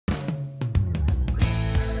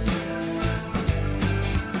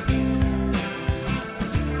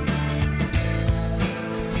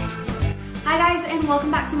and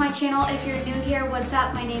welcome back to my channel. If you're new here, what's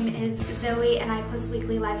up? My name is Zoe and I post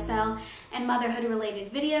weekly lifestyle and motherhood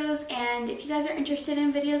related videos, and if you guys are interested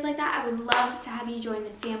in videos like that, I would love to have you join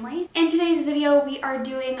the family. In today's video, we are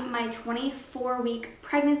doing my 24-week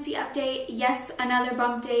pregnancy update. Yes, another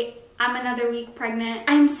bump date. I'm another week pregnant.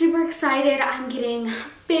 I'm super excited. I'm getting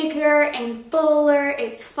bigger and fuller.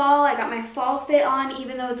 It's fall. I got my fall fit on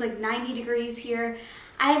even though it's like 90 degrees here.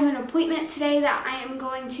 I have an appointment today that I am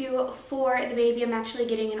going to for the baby. I'm actually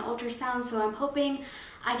getting an ultrasound, so I'm hoping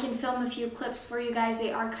I can film a few clips for you guys.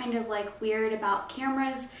 They are kind of like weird about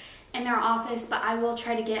cameras in their office, but I will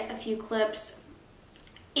try to get a few clips.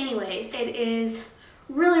 Anyways, it is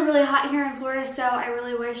really hot here in Florida, so I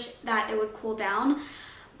really wish that it would cool down.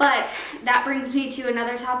 But that brings me to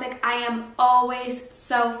another topic. I am always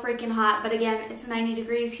so freaking hot, but again, it's 90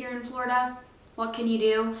 degrees here in Florida. What can you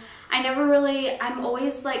do? I'm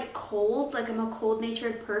always like cold, like I'm a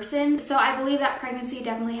cold-natured person. So I believe that pregnancy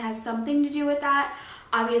definitely has something to do with that.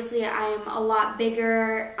 Obviously, I'm a lot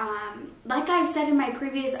bigger. Like I've said in my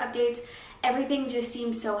previous updates, everything just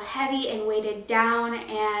seems so heavy and weighted down,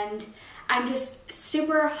 and I'm just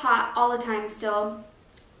super hot all the time still.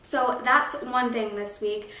 So that's one thing this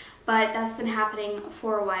week, but that's been happening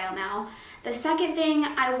for a while now. The second thing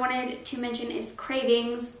I wanted to mention is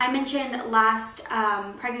cravings. I mentioned last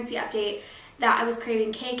pregnancy update that I was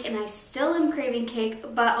craving cake, and I still am craving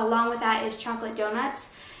cake, but along with that is chocolate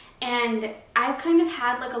donuts. And I've kind of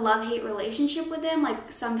had like a love-hate relationship with them.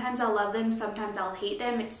 Like sometimes I'll love them, sometimes I'll hate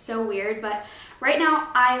them. It's so weird, but right now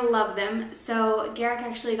I love them. So Garrick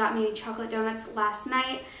actually got me chocolate donuts last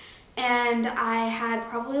night, and I had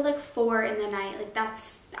probably like 4 in the night. Like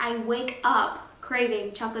I wake up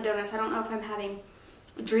craving chocolate donuts. I don't know if I'm having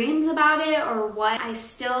dreams about it or what. I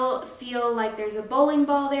still feel like there's a bowling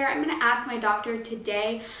ball there. I'm gonna ask my doctor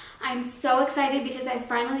today. I'm so excited because I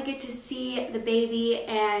finally get to see the baby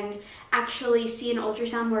and actually see an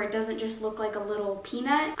ultrasound where it doesn't just look like a little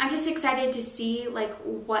peanut. I'm just excited to see like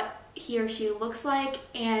what he or she looks like,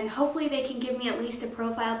 and hopefully they can give me at least a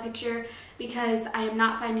profile picture because I am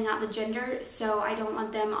not finding out the gender, so I don't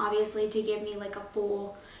want them obviously to give me like a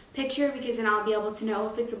full picture because then I'll be able to know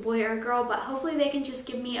if it's a boy or a girl, but hopefully they can just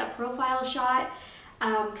give me a profile shot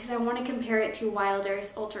because I want to compare it to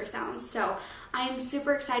Wilder's ultrasounds. So I am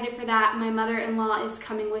super excited for that. My mother-in-law is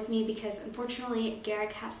coming with me because unfortunately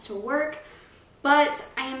Garrick has to work, but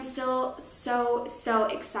I am still so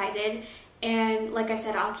excited. And like I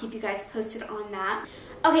said, I'll keep you guys posted on that.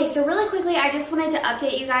 Okay, so really quickly, I just wanted to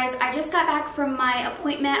update you guys. I just got back from my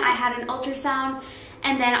appointment. I had an ultrasound,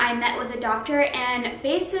 and then I met with a doctor, and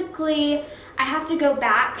basically I have to go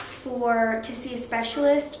back to see a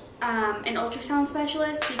specialist, an ultrasound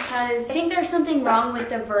specialist, because I think there's something wrong with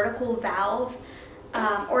the vertical valve,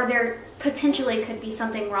 or there potentially could be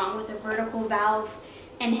something wrong with the vertical valve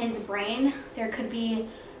in his brain. There could be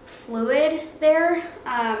fluid there,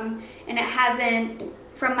 and it hasn't,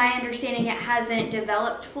 from my understanding, it hasn't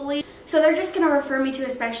developed fully. So they're just going to refer me to a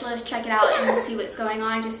specialist, check it out, and see what's going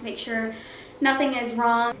on, just make sure nothing is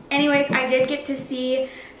wrong. Anyways, I did get to see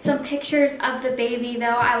some pictures of the baby though.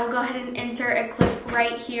 I will go ahead and insert a clip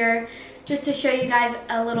right here just to show you guys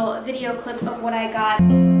a little video clip of what I got.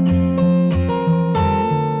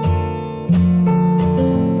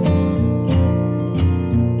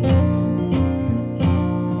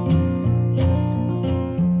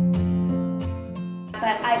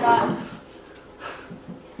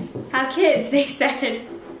 Have kids, they said.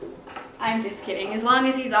 I'm just kidding, as long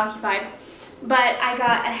as he's occupied. But I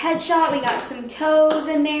got a headshot, we got some toes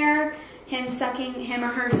in there, him or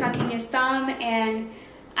her sucking his thumb, and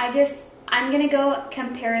I'm gonna go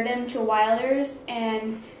compare them to Wilder's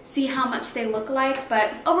and see how much they look like.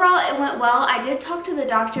 But overall it went well. I did talk to the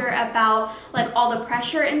doctor about like all the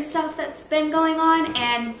pressure and stuff that's been going on,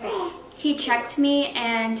 and he checked me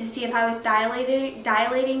and to see if I was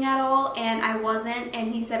dilating at all, and I wasn't,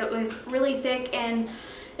 and he said it was really thick and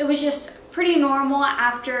it was just pretty normal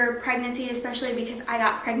after pregnancy, especially because I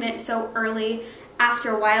got pregnant so early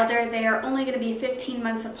after Wilder. They are only going to be 15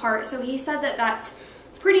 months apart, so he said that that's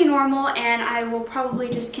pretty normal, and I will probably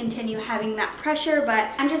just continue having that pressure,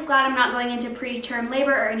 but I'm just glad I'm not going into preterm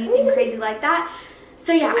labor or anything crazy like that.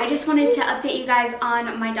 So yeah, I just wanted to update you guys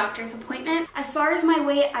on my doctor's appointment. As far as my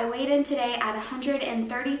weight, I weighed in today at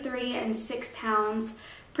 133.6 pounds.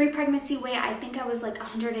 Pre-pregnancy weight, I think I was like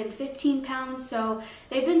 115 pounds. So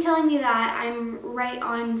they've been telling me that I'm right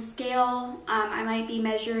on scale. I might be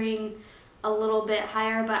measuring a little bit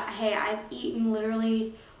higher, but hey, I've eaten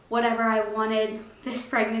literally whatever I wanted this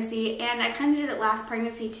pregnancy, and I kind of did it last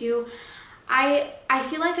pregnancy too. I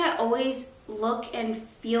feel like I always look and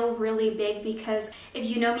feel really big, because if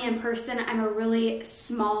you know me in person, I'm a really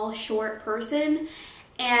small, short person,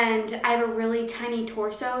 and I have a really tiny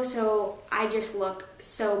torso, so I just look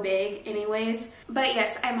so big anyways. But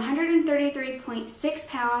yes, I'm 133.6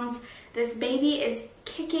 pounds. This baby is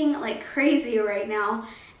kicking like crazy right now,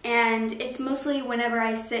 and it's mostly whenever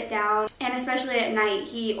I sit down, and especially at night,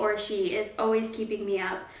 he or she is always keeping me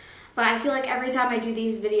up. But I feel like every time I do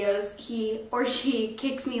these videos, he or she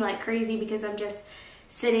kicks me like crazy because I'm just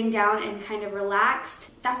sitting down and kind of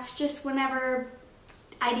relaxed. That's just whenever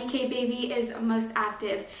IDK baby is most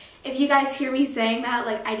active. If you guys hear me saying that,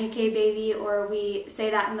 like IDK baby, or we say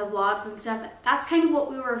that in the vlogs and stuff, that's kind of what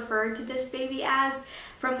we refer to this baby as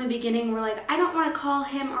from the beginning. We're like, I don't want to call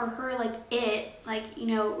him or her like it, like, you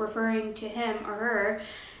know, referring to him or her.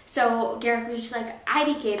 So Garrick was just like,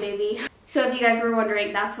 IDK baby. So if you guys were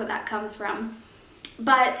wondering, that's what that comes from.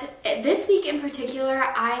 But this week in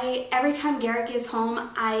particular, every time Garrick is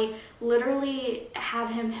home, I literally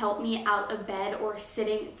have him help me out of bed or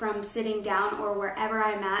sitting down or wherever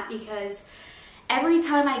I'm at, because every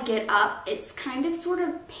time I get up, it's kind of sort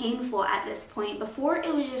of painful at this point. Before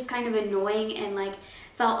it was just kind of annoying and like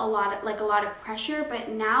felt a lot of pressure, but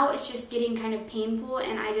now it's just getting kind of painful,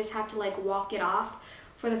 and I just have to like walk it off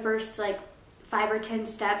for the first like 5 or 10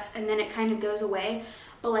 steps, and then it kind of goes away.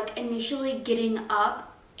 But like initially getting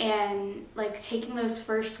up and like taking those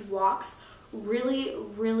first walks, really,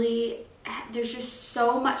 there's just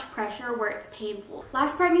so much pressure where it's painful.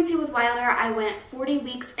 Last pregnancy with Wilder, I went 40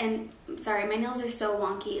 weeks and, I'm sorry, my nails are so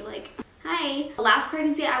wonky, like, hi. Last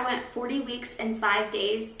pregnancy, I went 40 weeks and 5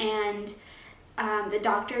 days, and the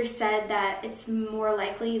doctor said that it's more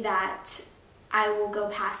likely that I will go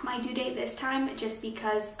past my due date this time just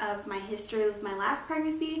because of my history with my last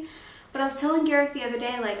pregnancy. But I was telling Garrick the other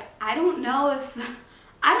day, like, I don't know if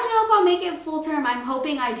I'll make it full term. I'm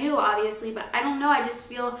hoping I do, obviously, but I don't know. I just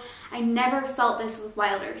feel I never felt this with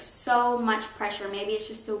Wilder. So much pressure. Maybe it's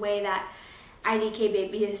just the way that IDK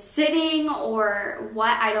baby is sitting or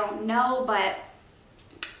what, I don't know, but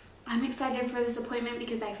I'm excited for this appointment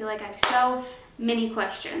because I feel like I have so many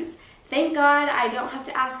questions. Thank God I don't have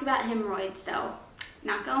to ask about hemorrhoids though.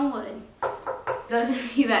 Knock on wood. Those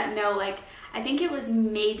of you that know, like, I think it was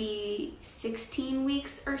maybe 16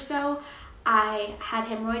 weeks or so, I had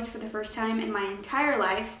hemorrhoids for the first time in my entire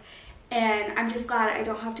life, and I'm just glad I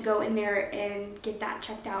don't have to go in there and get that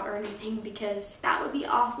checked out or anything, because that would be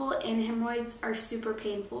awful, and hemorrhoids are super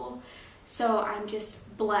painful. So I'm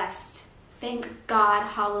just blessed. Thank God,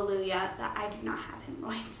 hallelujah, that I do not have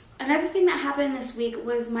hemorrhoids. Another thing that happened this week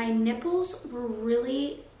was my nipples were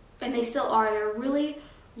really, and they still are, they're really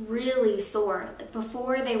sore. Like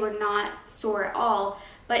before they were not sore at all,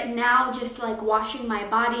 but now just like washing my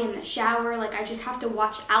body in the shower, like I just have to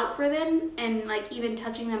watch out for them, and like even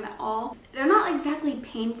touching them at all. They're not exactly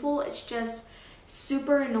painful, it's just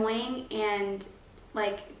super annoying and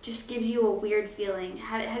like just gives you a weird feeling.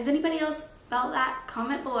 Has anybody else felt that?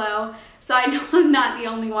 Comment below. So I know I'm not the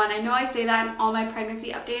only one. I know I say that in all my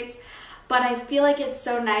pregnancy updates, but I feel like it's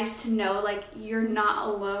so nice to know like you're not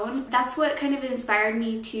alone. That's what kind of inspired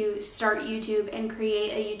me to start YouTube and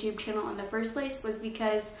create a YouTube channel in the first place, was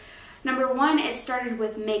because number one, it started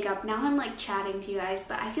with makeup. Now I'm like chatting to you guys,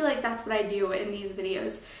 but I feel like that's what I do in these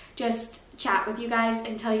videos. Just chat with you guys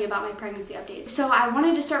and tell you about my pregnancy updates. So I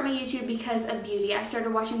wanted to start my YouTube because of beauty. I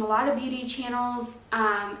started watching a lot of beauty channels,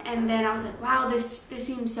 and then I was like, wow, this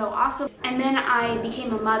seems so awesome. And then I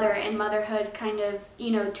became a mother, and motherhood kind of,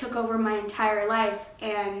 you know, took over my entire life,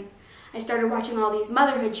 and I started watching all these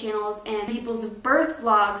motherhood channels and people's birth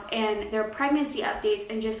vlogs and their pregnancy updates,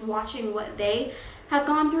 and just watching what they have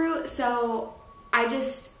gone through. So I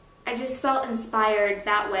just felt inspired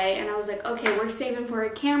that way, and I was like, okay, we're saving for a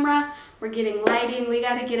camera, we're getting lighting, we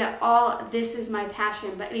gotta get it all. This is my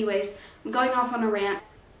passion. But anyways, I'm going off on a rant.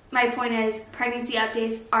 My point is, pregnancy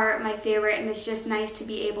updates are my favorite, and it's just nice to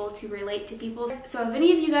be able to relate to people. So if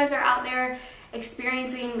any of you guys are out there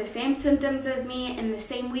experiencing the same symptoms as me in the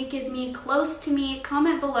same week as me, close to me,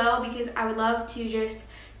 comment below, because I would love to just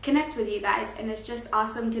connect with you guys. And it's just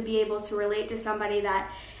awesome to be able to relate to somebody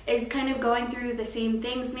that is kind of going through the same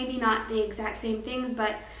things, maybe not the exact same things,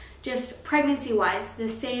 but just pregnancy wise, the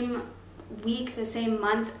same week, the same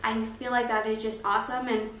month. I feel like that is just awesome,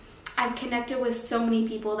 and I've connected with so many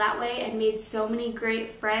people that way and made so many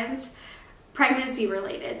great friends pregnancy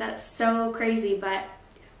related. That's so crazy, but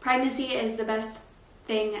pregnancy is the best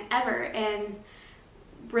thing ever, and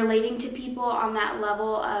relating to people on that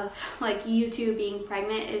level of like you two being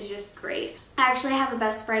pregnant is just great. I actually have a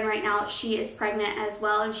best friend right now. She is pregnant as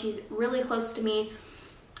well, and she's really close to me,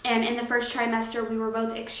 And in the first trimester, we were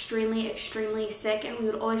both extremely, extremely sick, and we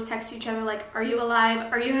would always text each other like, are you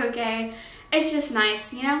alive? Are you okay? It's just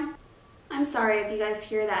nice, you know? I'm sorry if you guys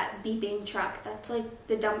hear that beeping truck. That's like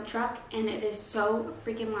the dump truck, and it is so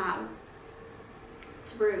freaking loud.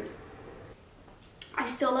 It's rude. I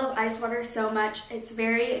still love ice water so much. It's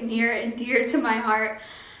very near and dear to my heart.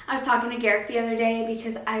 I was talking to Garrick the other day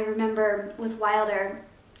because I remember with Wilder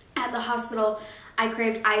at the hospital, I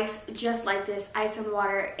craved ice just like this, ice and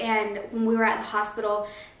water. And when we were at the hospital,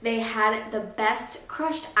 they had the best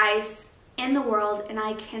crushed ice in the world, and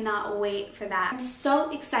I cannot wait for that. I'm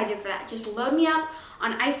so excited for that. Just load me up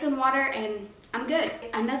on ice and water and I'm good.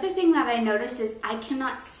 Another thing that I noticed is I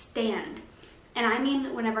cannot stand, and I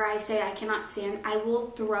mean whenever I say I cannot stand, I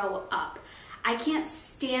will throw up. I can't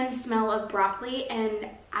stand the smell of broccoli, and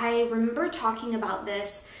I remember talking about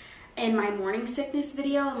this in my morning sickness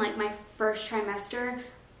video in like my first trimester,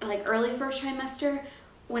 like early first trimester,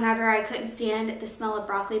 whenever I couldn't stand the smell of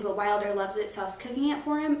broccoli, but Wilder loves it, so I was cooking it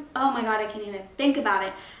for him. Oh my God, I can't even think about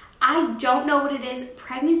it. I don't know what it is.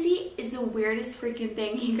 Pregnancy is the weirdest freaking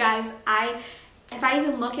thing, you guys. If I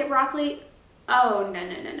even look at broccoli, oh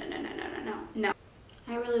no.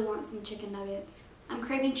 I really want some chicken nuggets. I'm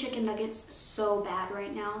craving chicken nuggets so bad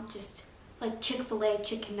right now. Just like Chick-fil-A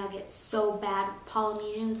chicken nuggets, so bad.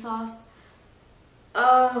 Polynesian sauce.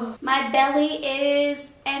 Oh, my belly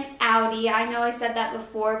is an outie. I know I said that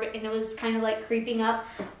before, and it was kind of like creeping up,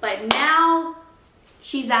 but now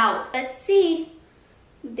she's out. Let's see.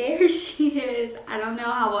 There she is. I don't know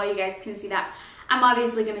how well you guys can see that. I'm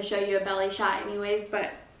obviously going to show you a belly shot anyways,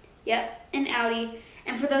 but yep, an outie.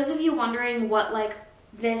 And for those of you wondering what like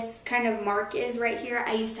this kind of mark is right here,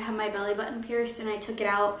 I used to have my belly button pierced, and I took it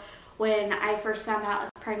out when I first found out I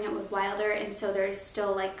was pregnant with Wilder, and so there's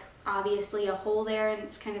still like obviously a hole there, and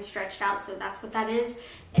it's kind of stretched out, so that's what that is.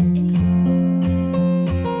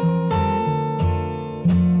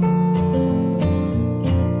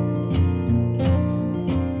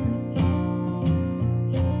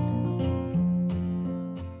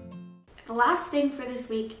 The last thing for this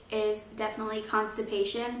week is definitely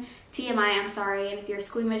constipation. TMI, I'm sorry, and if you're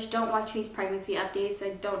squeamish, don't watch these pregnancy updates.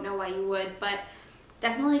 I don't know why you would, but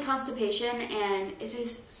definitely constipation, and it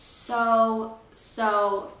is so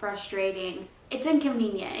frustrating. It's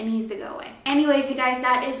inconvenient. It needs to go away. Anyways, you guys,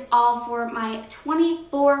 that is all for my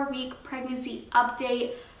 24-week pregnancy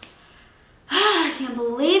update. I can't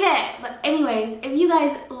believe it. But anyways, if you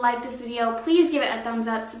guys like this video, please give it a thumbs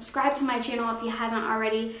up. Subscribe to my channel if you haven't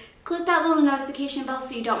already. Click that little notification bell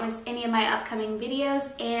so you don't miss any of my upcoming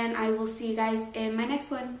videos, and I will see you guys in my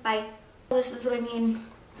next one. Bye. This is what I mean.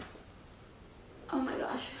 Oh my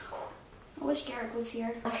gosh. I wish Garrick was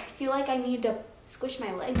here. I feel like I need to squish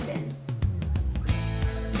my legs in.